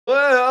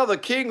Well, the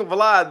king of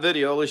live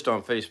video, at least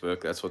on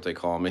Facebook, that's what they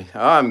call me.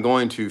 I'm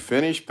going to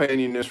finish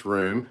painting this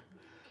room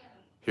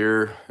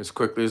here as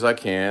quickly as I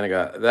can. I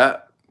got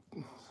that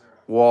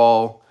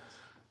wall,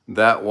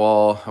 that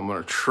wall. I'm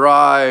going to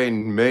try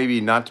maybe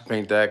not to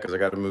paint that because I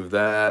got to move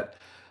that.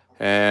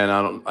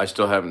 And I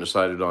still haven't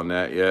decided on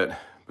that yet.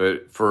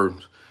 But for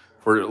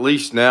at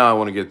least now, I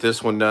want to get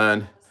this one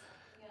done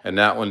and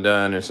that one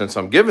done. And since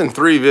I'm given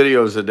 3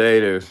 videos a day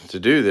to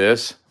do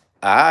this,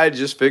 I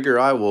just figure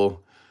I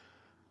will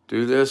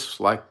do this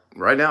like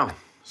right now.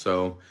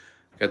 So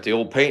got the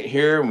old paint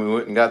here, and we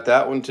went and got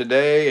that one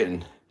today,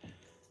 and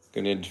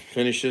gonna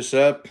finish this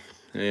up,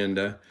 and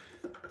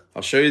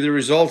I'll show you the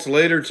results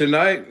later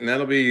tonight, and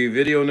that'll be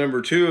video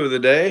number 2 of the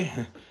day.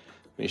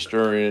 Me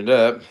stirring it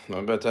up.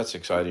 I bet that's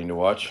exciting to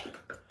watch.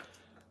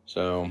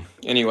 So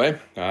anyway,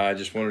 I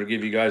just wanted to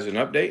give you guys an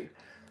update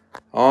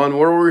on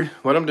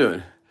what I'm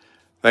doing.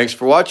 Thanks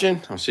for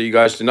watching. I'll see you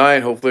guys tonight,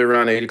 hopefully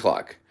around 8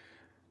 o'clock.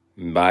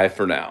 Bye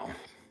for now.